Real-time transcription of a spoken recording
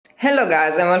Hello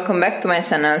guys and welcome back to my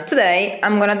channel. Today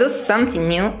I'm gonna do something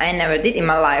new I never did in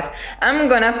my life. I'm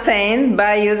gonna paint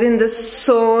by using the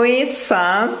soy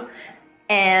sauce,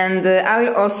 and I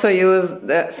will also use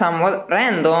some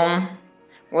random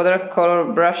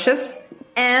watercolor brushes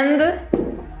and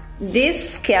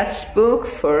this sketchbook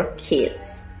for kids.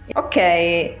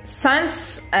 Okay,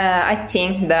 since I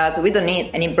think that we don't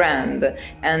need any brand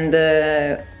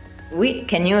and we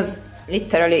can use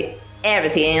literally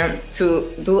everything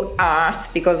to do art,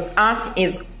 because art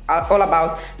is all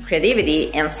about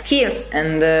creativity and skills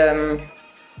and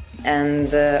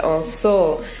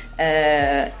also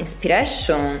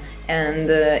inspiration,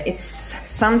 and it's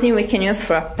something we can use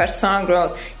for personal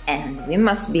growth, and we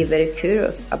must be very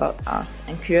curious about art,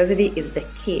 and curiosity is the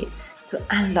key to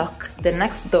unlock the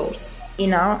next doors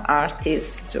in our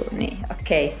artist journey.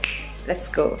 Okay, let's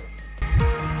go.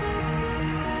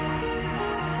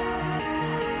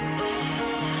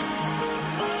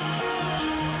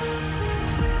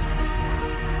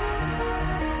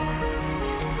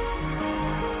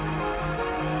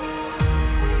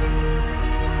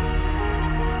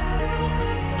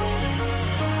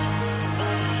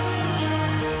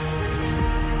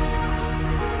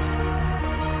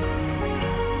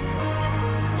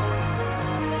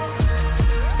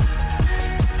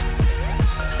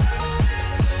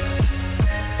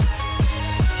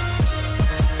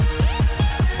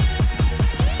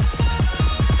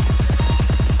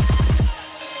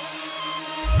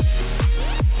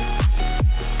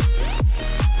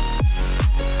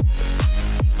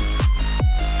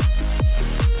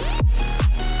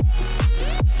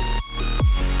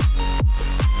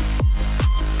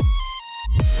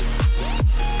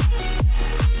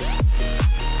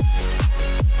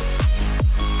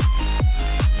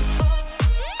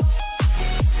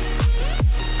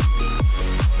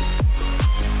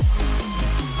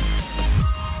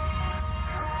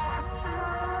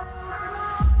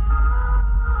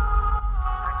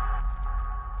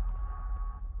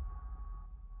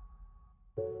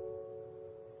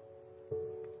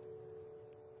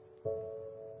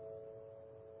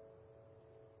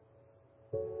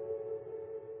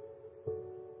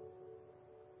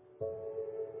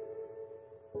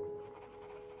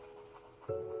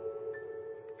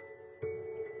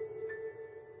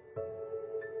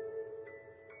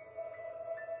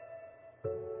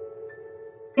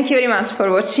 Thank you very much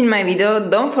for watching my video.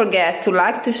 Don't forget to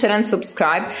like, to share and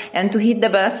subscribe, and to hit the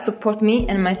bell to support me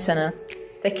and my channel.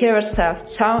 Take care of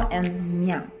yourself. Ciao and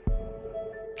meow.